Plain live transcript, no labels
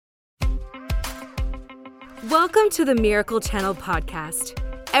Welcome to the Miracle Channel podcast.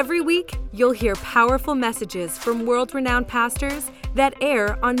 Every week, you'll hear powerful messages from world-renowned pastors that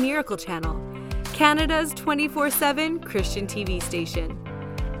air on Miracle Channel, Canada's 24/7 Christian TV station.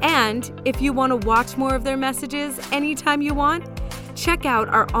 And if you want to watch more of their messages anytime you want, check out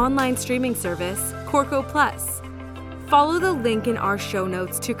our online streaming service, Corco Plus. Follow the link in our show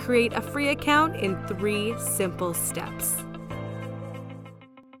notes to create a free account in 3 simple steps.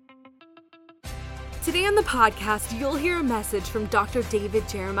 Today on the podcast, you'll hear a message from Dr. David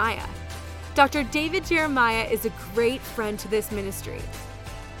Jeremiah. Dr. David Jeremiah is a great friend to this ministry.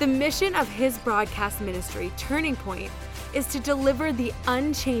 The mission of his broadcast ministry, Turning Point, is to deliver the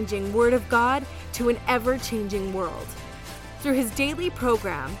unchanging Word of God to an ever-changing world. Through his daily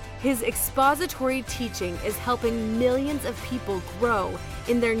program, his expository teaching is helping millions of people grow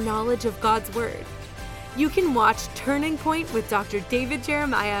in their knowledge of God's Word. You can watch Turning Point with Dr. David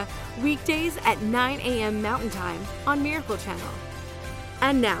Jeremiah weekdays at 9 a.m. Mountain Time on Miracle Channel.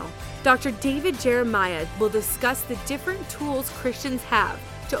 And now, Dr. David Jeremiah will discuss the different tools Christians have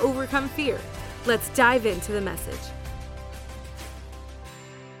to overcome fear. Let's dive into the message.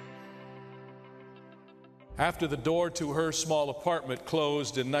 After the door to her small apartment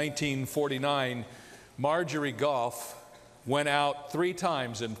closed in 1949, Marjorie Goff went out 3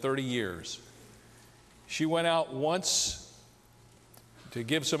 times in 30 years. She went out once to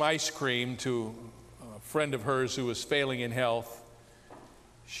give some ice cream to a friend of hers who was failing in health.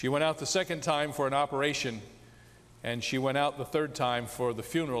 She went out the second time for an operation, and she went out the third time for the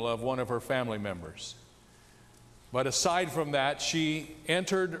funeral of one of her family members. But aside from that, she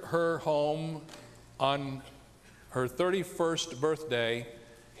entered her home on her 31st birthday,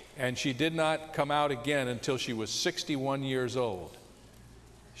 and she did not come out again until she was 61 years old.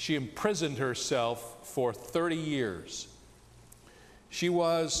 She imprisoned herself for 30 years. She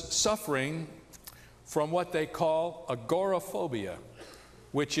was suffering from what they call agoraphobia,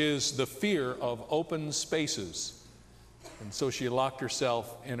 which is the fear of open spaces. And so she locked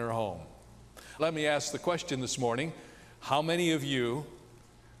herself in her home. Let me ask the question this morning: how many of you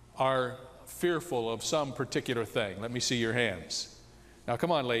are fearful of some particular thing? Let me see your hands. Now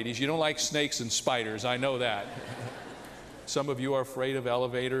come on, ladies, you don't like snakes and spiders, I know that. Some of you are afraid of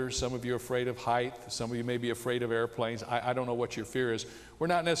elevators, some of you are afraid of height, some of you may be afraid of airplanes. I don't know what your fear is. We're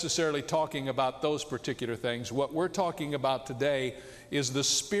not necessarily talking about those particular things. What we're talking about today is the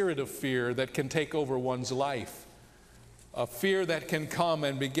spirit of fear that can take over one's life. A fear that can come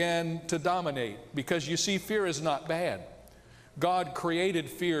and begin to dominate, because you see, fear is not bad. God created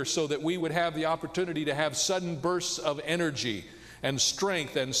fear so that we would have the opportunity to have sudden bursts of energy and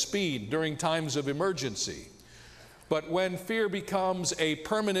strength and speed during times of emergency. But when fear becomes a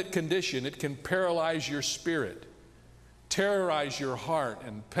permanent condition, it can paralyze your spirit, terrorize your heart,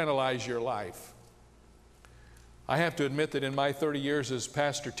 and penalize your life. I have to admit that in my 30 years as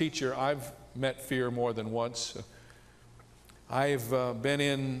pastor-teacher, I've met fear more than once. I've been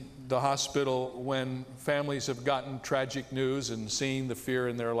in the hospital when families have gotten tragic news and seen the fear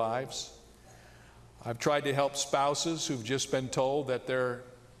in their lives. I've tried to help spouses who've just been told that their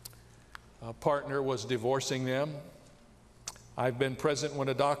partner was divorcing them. I've been present when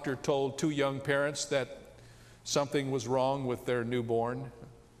a doctor told 2 young parents that something was wrong with their newborn.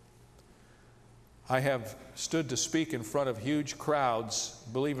 I have stood to speak in front of huge crowds,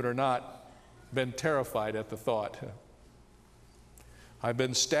 believe it or not, been terrified at the thought. I've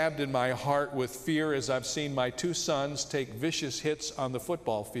been stabbed in my heart with fear as I've seen my 2 sons take vicious hits on the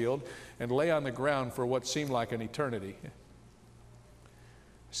football field and lay on the ground for what seemed like an eternity.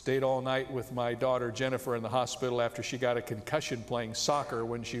 Stayed all night with my daughter Jennifer in the hospital after she got a concussion playing soccer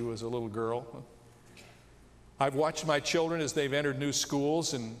when she was a little girl. I've watched my children as they've entered new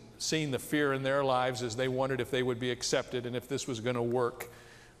schools and seen the fear in their lives as they wondered if they would be accepted and if this was going to work.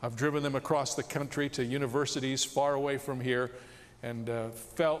 I've driven them across the country to universities far away from here and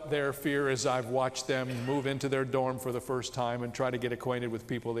felt their fear as I've watched them move into their dorm for the first time and try to get acquainted with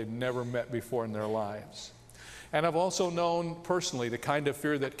people they'd never met before in their lives. And I've also known personally the kind of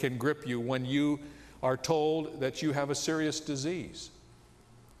fear that can grip you when you are told that you have a serious disease.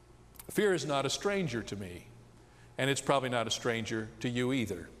 Fear is not a stranger to me, and it's probably not a stranger to you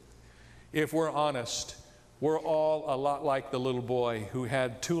either. If we're honest, we're all a lot like the little boy who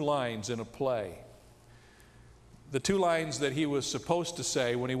had 2 lines in a play. The 2 lines that he was supposed to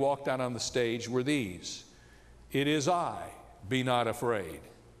say when he walked out on the stage were these: "It is I, be not afraid."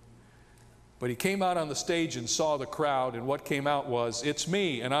 But he came out on the stage and saw the crowd, and what came out was, "It's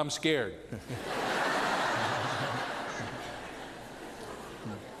me, and I'm scared."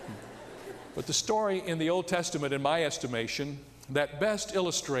 But the story in the Old Testament, in my estimation, that best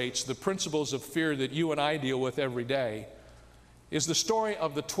illustrates the principles of fear that you and I deal with every day is the story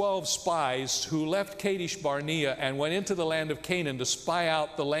of the 12 spies who left Kadesh Barnea and went into the land of Canaan to spy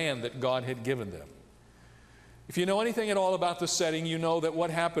out the land that God had given them. If you know anything at all about the setting, you know that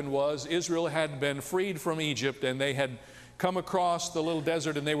what happened was Israel had been freed from Egypt, and they had come across the little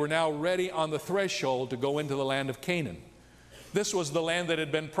desert, and they were now ready on the threshold to go into the land of Canaan. This was the land that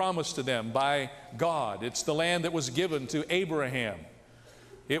had been promised to them by God. It's the land that was given to Abraham.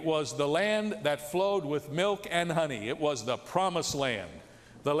 It was the land that flowed with milk and honey. It was the promised land,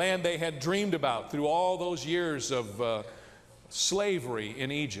 the land they had dreamed about through all those years of slavery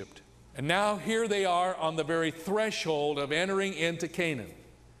in Egypt. And now here they are on the very threshold of entering into Canaan.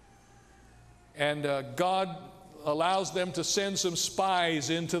 And God allows them to send some spies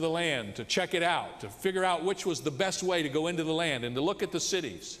into the land to check it out, to figure out which was the best way to go into the land and to look at the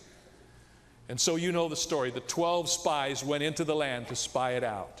cities. And so you know the story. The 12 spies went into the land to spy it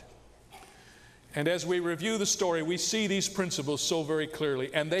out. And as we review the story, we see these principles so very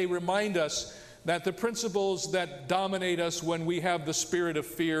clearly. And they remind us that the principles that dominate us when we have the spirit of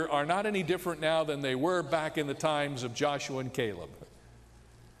fear are not any different now than they were back in the times of Joshua and Caleb.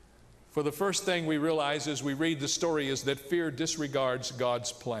 For the first thing we realize as we read the story is that fear disregards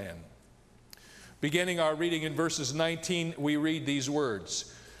God's plan. Beginning our reading in verses 19, we read these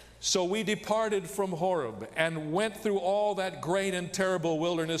words. So we departed from Horeb and went through all that great and terrible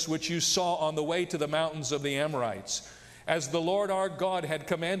wilderness which you saw on the way to the mountains of the Amorites, as the Lord our God had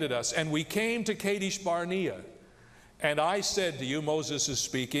commanded us. And we came to Kadesh Barnea. And I said to you, Moses is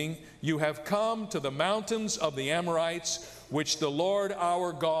speaking, you have come to the mountains of the Amorites, which the Lord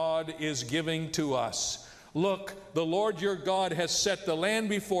our God is giving to us. Look, the Lord your God has set the land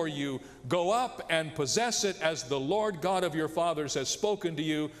before you. Go up and possess it as the Lord God of your fathers has spoken to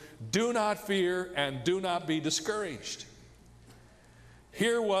you. Do not fear and do not be discouraged.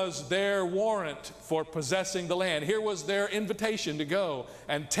 Here was their warrant for possessing the land. Here was their invitation to go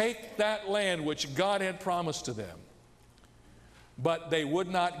and take that land which God had promised to them. But they would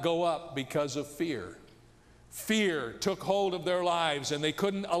not go up because of fear. Fear took hold of their lives, and they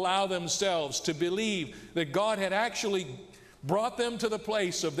couldn't allow themselves to believe that God had actually brought them to the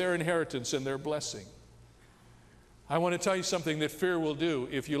place of their inheritance and their blessing. I want to tell you something that fear will do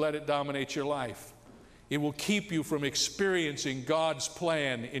if you let it dominate your life. It will keep you from experiencing God's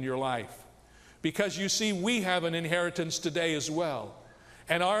plan in your life. Because you see, we have an inheritance today as well.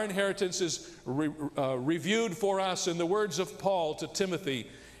 And our inheritance is reviewed for us in the words of Paul to Timothy.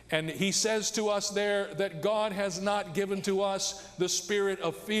 And he says to us there that God has not given to us the spirit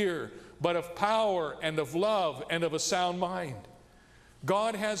of fear, but of power and of love and of a sound mind.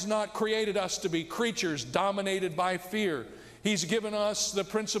 God has not created us to be creatures dominated by fear. He's given us the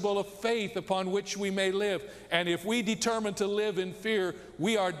principle of faith upon which we may live. And if we determine to live in fear,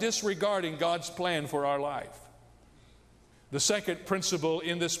 we are disregarding God's plan for our life. The second principle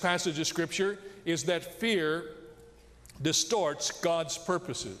in this passage of Scripture is that fear distorts God's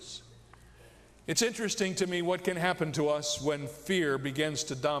purposes. It's interesting to me what can happen to us when fear begins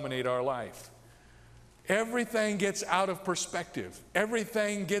to dominate our life. Everything gets out of perspective.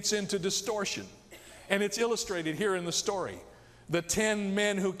 Everything gets into distortion. And it's illustrated here in the story. The 10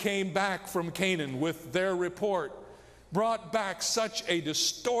 men who came back from Canaan with their report brought back such a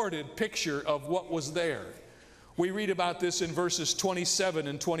distorted picture of what was there. We read about this in verses 27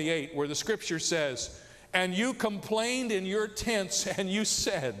 and 28, where the Scripture says, and you complained in your tents, and you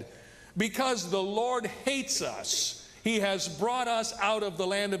said, because the Lord hates us, He has brought us out of the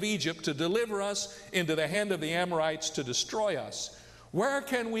land of Egypt to deliver us into the hand of the Amorites to destroy us. Where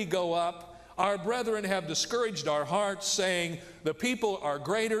can we go up? Our brethren have discouraged our hearts, saying, the people are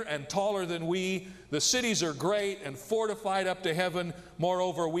greater and taller than we. The cities are great and fortified up to heaven.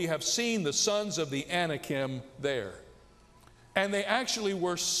 Moreover, we have seen the sons of the Anakim there. And they actually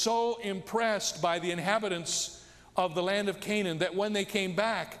were so impressed by the inhabitants of the land of Canaan that when they came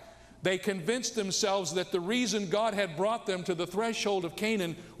back, they convinced themselves that the reason God had brought them to the threshold of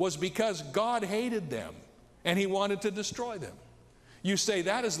Canaan was because God hated them and He wanted to destroy them. You say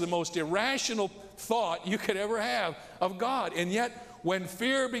that is the most irrational thought you could ever have of God. And yet, when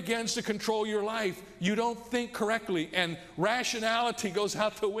fear begins to control your life, you don't think correctly, and rationality goes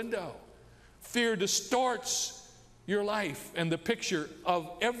out the window. Fear distorts your life and the picture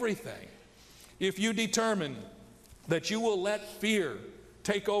of everything. If you determine that you will let fear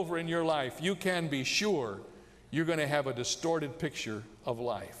take over in your life, you can be sure you're going to have a distorted picture of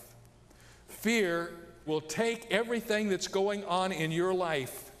life. Fear will take everything that's going on in your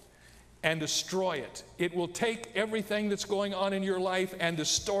life and destroy it. It will take everything that's going on in your life and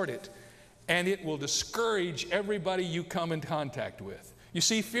distort it. and it will discourage everybody you come in contact with. You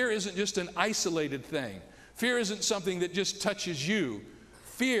see, fear isn't just an isolated thing. Fear isn't something that just touches you.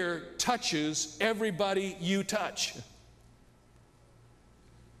 Fear touches everybody you touch.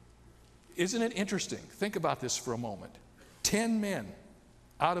 Isn't it interesting? Think about this for a moment. 10 men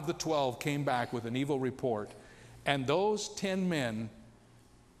out of the 12 came back with an evil report, and those 10 men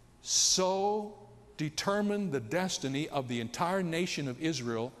so determined the destiny of the entire nation of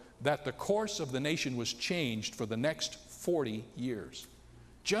Israel that the course of the nation was changed for the next 40 years,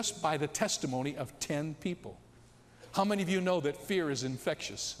 just by the testimony of 10 people. How many of you know that fear is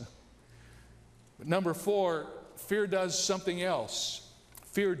infectious? Number 4, fear does something else.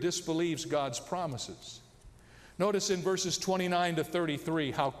 Fear disbelieves God's promises. Notice in verses 29 to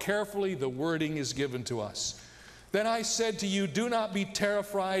 33 how carefully the wording is given to us. Then I said to you, do not be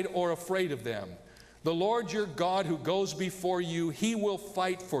terrified or afraid of them. The Lord your God who goes before you, he will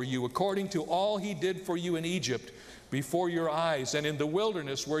fight for you according to all he did for you in Egypt before your eyes and in the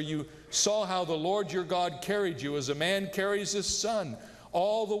wilderness, where you saw how the Lord your God carried you as a man carries his son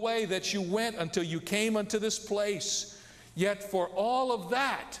all the way that you went until you came unto this place. Yet for all of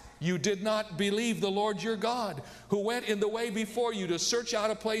that you did not believe the Lord your God, who went in the way before you to search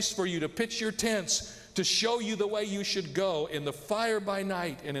out a place for you to pitch your tents, to show you the way you should go, in the fire by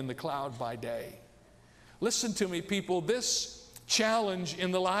night and in the cloud by day. Listen to me, people. This challenge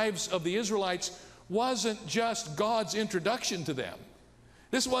in the lives of the Israelites wasn't just God's introduction to them.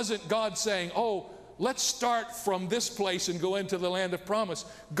 This wasn't God saying, oh, let's start from this place and go into the land of promise.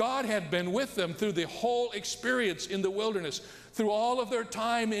 God had been with them through the whole experience in the wilderness, through all of their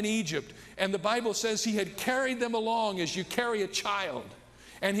time in Egypt. And the Bible says he had carried them along as you carry a child.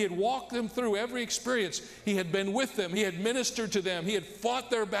 And he had walked them through every experience. He had been with them. He had ministered to them. He had fought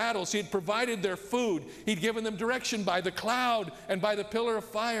their battles. He had provided their food. He'd given them direction by the cloud and by the pillar of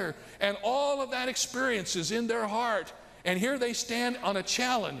fire. And all of that experience is in their heart. And here they stand on a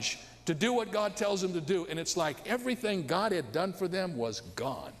challenge to do what God tells them to do. And it's like everything God had done for them was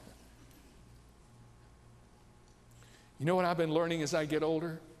gone. You know what I've been learning as I get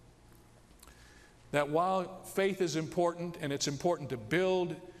older? That while faith is important, and it's important to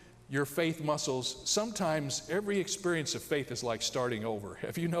build your faith muscles, sometimes every experience of faith is like starting over.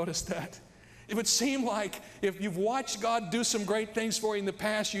 Have you noticed that? It would seem like if you've watched God do some great things for you in the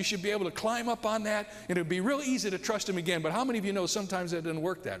past, you should be able to climb up on that, and it would be real easy to trust him again. But how many of you know sometimes that doesn't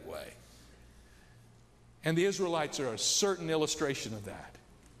work that way? And the Israelites are a certain illustration of that.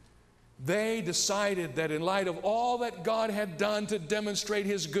 They decided that in light of all that God had done to demonstrate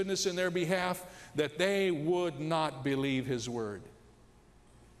his goodness in their behalf, that they would not believe his word.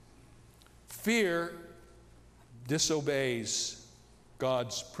 Fear disobeys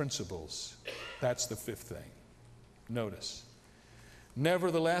God's principles. That's the fifth thing. Notice.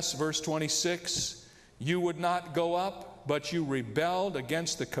 Nevertheless, verse 26, you would not go up, but you rebelled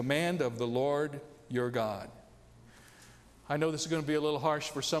against the command of the Lord your God. I know this is going to be a little harsh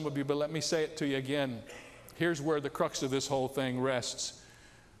for some of you, but let me say it to you again. Here's where the crux of this whole thing rests.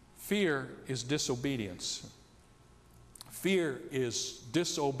 Fear is disobedience. Fear is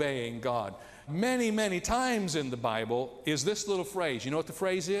disobeying God. Many, many times in the Bible is this little phrase. You know what the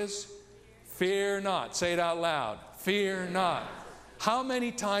phrase is? Fear not. Say it out loud. Fear not. How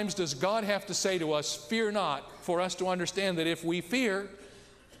many times does God have to say to us, fear not, for us to understand that if we fear,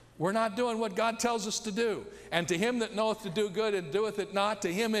 we're not doing what God tells us to do? And to him that knoweth to do good and doeth it not,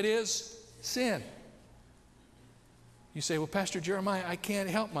 to him it is sin. You say, well, Pastor Jeremiah, I can't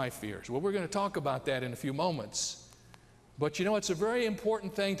help my fears. Well, we're going to talk about that in a few moments. But you know, it's a very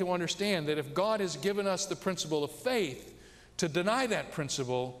important thing to understand that if God has given us the principle of faith, to deny that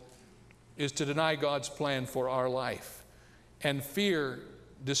principle is to deny God's plan for our life. And fear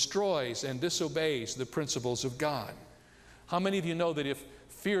destroys and disobeys the principles of God. How many of you know that if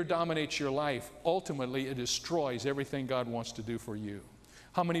fear dominates your life, ultimately it destroys everything God wants to do for you?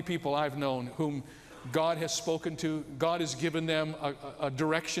 How many people I've known whom God has spoken to, God has given them a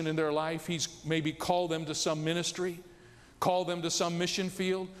direction in their life. He's maybe called them to some ministry, called them to some mission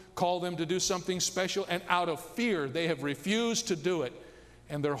field, called them to do something special, and out of fear they have refused to do it,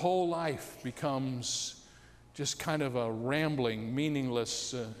 and their whole life becomes just kind of a rambling,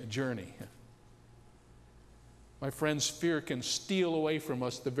 meaningless journey. My friends, fear can steal away from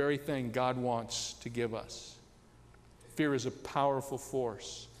us the very thing God wants to give us. Fear is a powerful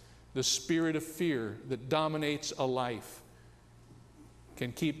force. The spirit of fear that dominates a life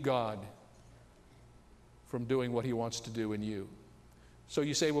can keep God from doing what he wants to do in you. So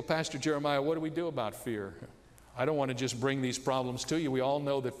you say, well, Pastor Jeremiah, what do we do about fear? I don't want to just bring these problems to you. We all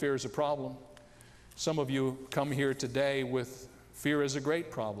know that fear is a problem. Some of you come here today with fear as a great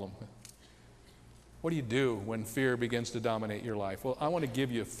problem. What do you do when fear begins to dominate your life? Well, I want to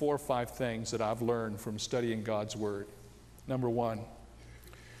give you 4 or 5 things that I've learned from studying God's Word. Number 1,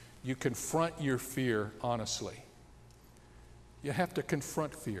 you confront your fear honestly. You have to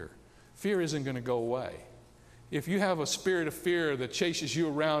confront fear. Fear isn't going to go away. If you have a spirit of fear that chases you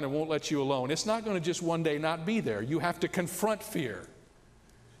around and won't let you alone, it's not going to just one day not be there. You have to confront fear.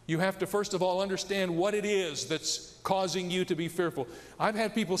 You have to, first of all, understand what it is that's causing you to be fearful. I've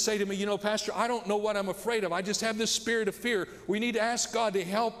had people say to me, you know, Pastor, I don't know what I'm afraid of. I just have this spirit of fear. We need to ask God to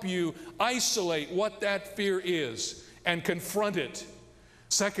help you isolate what that fear is and confront it.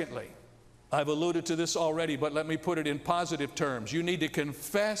 Secondly, I've alluded to this already, but let me put it in positive terms. You need to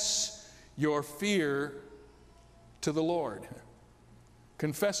confess your fear to the Lord.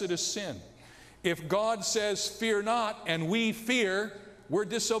 Confess it as sin. If God says, fear not, and we fear, we're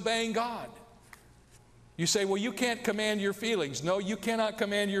disobeying God. You say, well, you can't command your feelings. No, you cannot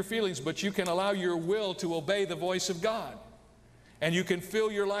command your feelings, but you can allow your will to obey the voice of God. And you can fill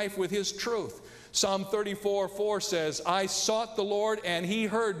your life with His truth. Psalm 34:4 says, I sought the Lord, and He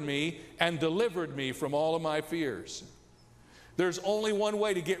heard me and delivered me from all of my fears. There's only one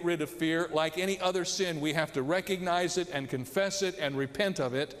way to get rid of fear. Like any other sin, we have to recognize it and confess it and repent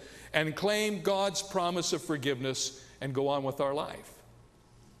of it and claim God's promise of forgiveness and go on with our life.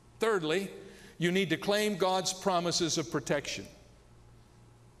 Thirdly, you need to claim God's promises of protection.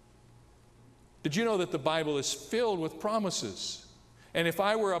 Did you know that the Bible is filled with promises? And if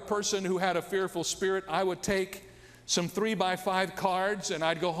I were a person who had a fearful spirit, I would take some 3x5 cards and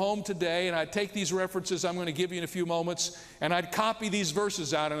I'd go home today and I'd take these references I'm going to give you in a few moments and I'd copy these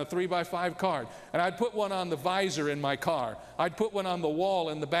verses out on a 3x5 card. And I'd put one on the visor in my car. I'd put one on the wall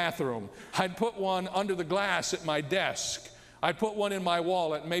in the bathroom. I'd put one under the glass at my desk. I'd put one in my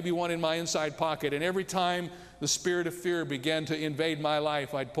wallet, maybe one in my inside pocket, and every time the spirit of fear began to invade my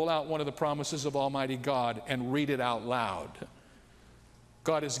life, I'd pull out one of the promises of Almighty God and read it out loud.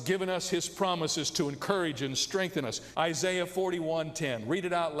 God has given us His promises to encourage and strengthen us. Isaiah 41:10. Read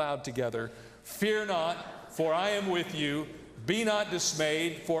it out loud together. Fear not, for I am with you. Be not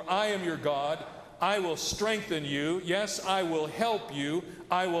dismayed, for I am your God. I will strengthen you. Yes, I will help you.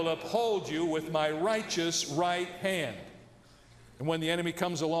 I will uphold you with my righteous right hand. And when the enemy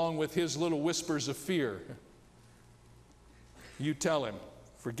comes along with his little whispers of fear, you tell him,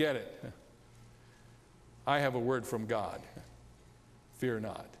 forget it. I have a word from God. Fear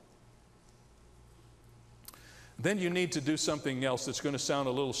not. Then you need to do something else that's going to sound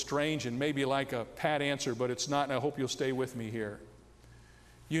a little strange and maybe like a pat answer, but it's not, and I hope you'll stay with me here.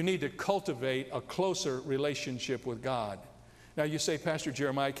 You need to cultivate a closer relationship with God. Now you say, Pastor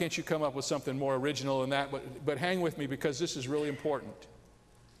Jeremiah, can't you come up with something more original than that? But hang with me because this is really important.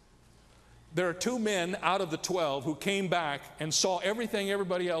 There are 2 men out of the 12 who came back and saw everything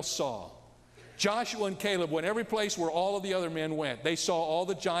everybody else saw. Joshua and Caleb went every place where all of the other men went. They saw all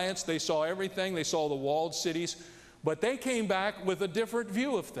the giants, they saw everything, they saw the walled cities, but they came back with a different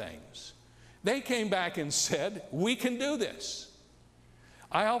view of things. They came back and said, we can do this.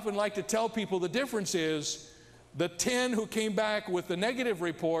 I often like to tell people the difference is the 10 who came back with the negative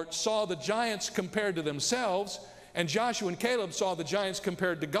report saw the giants compared to themselves, and Joshua and Caleb saw the giants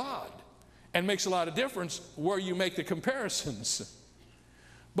compared to God. And makes a lot of difference where you make the comparisons.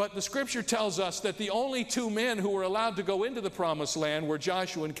 But the scripture tells us that the only 2 men who were allowed to go into the promised land were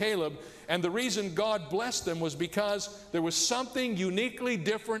Joshua and Caleb, and the reason God blessed them was because there was something uniquely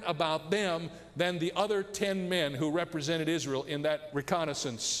different about them than the other 10 men who represented Israel in that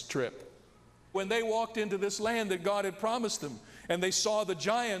reconnaissance trip. When they walked into this land that God had promised them, and they saw the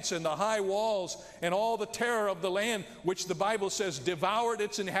giants and the high walls and all the terror of the land, which the Bible says devoured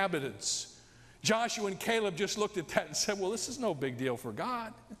its inhabitants, Joshua and Caleb just looked at that and said, well, this is no big deal for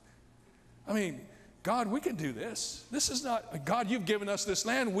God. I mean, God, we can do this. This is not, God, you've given us this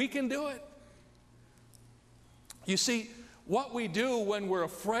land. We can do it. You see, what we do when we're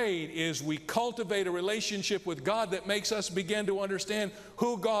afraid is we cultivate a relationship with God that makes us begin to understand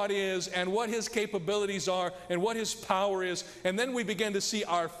who God is and what His capabilities are and what His power is. And then we begin to see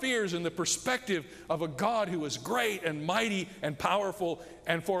our fears in the perspective of a God who is great and mighty and powerful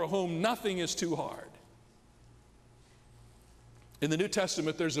and for whom nothing is too hard. In the New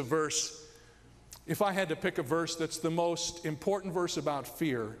Testament, there's a verse. If I had to pick a verse that's the most important verse about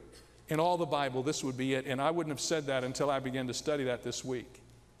fear in all the Bible, this would be it, and I wouldn't have said that until I began to study that this week.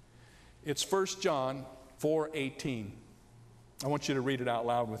 It's 1 John 4:18. I want you to read it out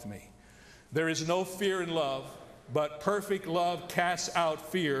loud with me. There is no fear in love, but perfect love casts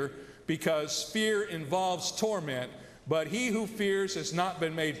out fear, because fear involves torment, but he who fears has not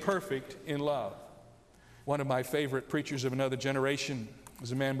been made perfect in love. One of my favorite preachers of another generation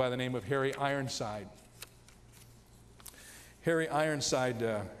is a man by the name of Harry Ironside. Harry Ironside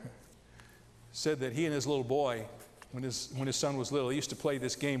said that he and his little boy, when his son was little, he used to play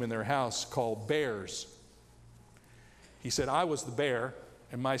this game in their house called Bears. He said, I was the bear,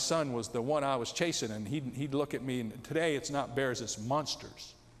 and my son was the one I was chasing, and he'd look at me, and today it's not bears, it's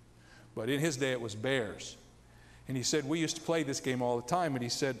monsters. But in his day, it was bears. And he said, we used to play this game all the time, and he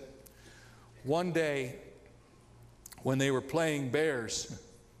said, one day, when they were playing bears,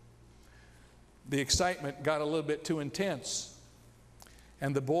 the excitement got a little bit too intense,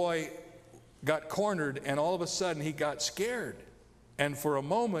 and the boy got cornered, and all of a sudden, he got scared, and for a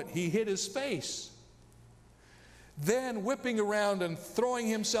moment, he hid his face. Then, whipping around and throwing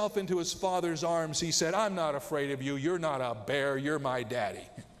himself into his father's arms, he said, I'm not afraid of you. You're not a bear. You're my daddy.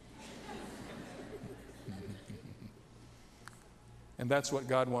 And that's what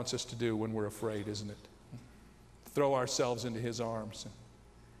God wants us to do when we're afraid, isn't it? Throw ourselves into his arms.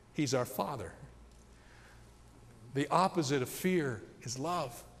 He's our Father. The opposite of fear is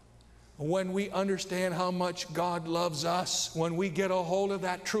love. When we understand how much God loves us, when we get a hold of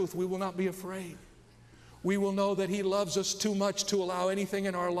that truth, we will not be afraid. We will know that he loves us too much to allow anything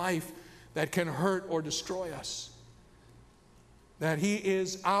in our life that can hurt or destroy us. That he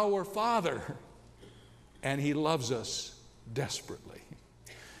is our Father, and he loves us desperately.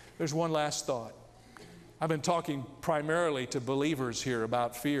 There's one last thought. I've been talking primarily to believers here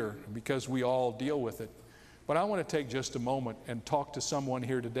about fear because we all deal with it. But I want to take just a moment and talk to someone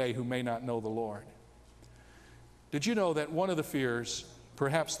here today who may not know the Lord. Did you know that one of the fears,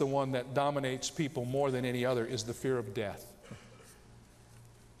 perhaps the one that dominates people more than any other, is the fear of death?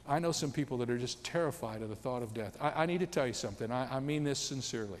 I know some people that are just terrified of the thought of death. I need to tell you something. I mean this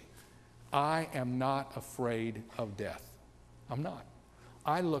sincerely. I am not afraid of death. I'm not.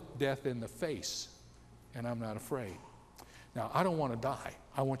 I look death in the face, and I'm not afraid. Now, I don't want to die.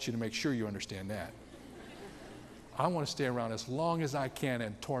 I want you to make sure you understand that. I want to stay around as long as I can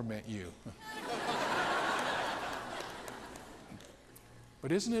and torment you.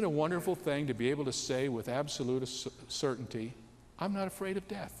 But isn't it a wonderful thing to be able to say with absolute certainty, I'm not afraid of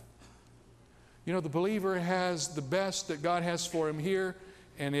death? You know, the believer has the best that God has for him here,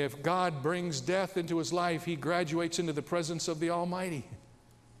 and if God brings death into his life, he graduates into the presence of the Almighty.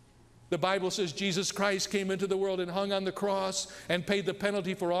 The Bible says Jesus Christ came into the world and hung on the cross and paid the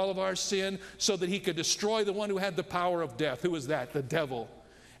penalty for all of our sin so that he could destroy the one who had the power of death. Who was that? The devil.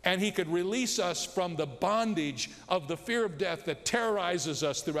 And he could release us from the bondage of the fear of death that terrorizes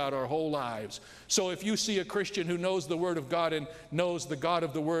us throughout our whole lives. So if you see a Christian who knows the Word of God and knows the God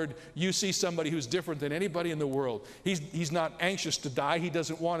of the Word, you see somebody who's different than anybody in the world. He's not anxious to die. He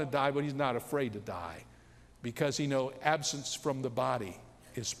doesn't want to die, but he's not afraid to die because he knows absence from the body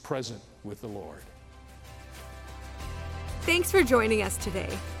is present with the Lord. Thanks for joining us today.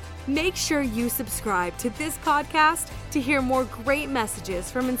 Make sure you subscribe to this podcast to hear more great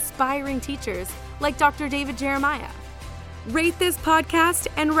messages from inspiring teachers like Dr. David Jeremiah. Rate this podcast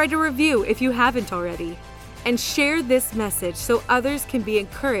and write a review if you haven't already. And share this message so others can be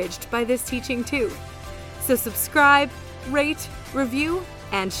encouraged by this teaching too. So subscribe, rate, review,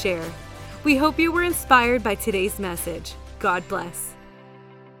 and share. We hope you were inspired by today's message. God bless.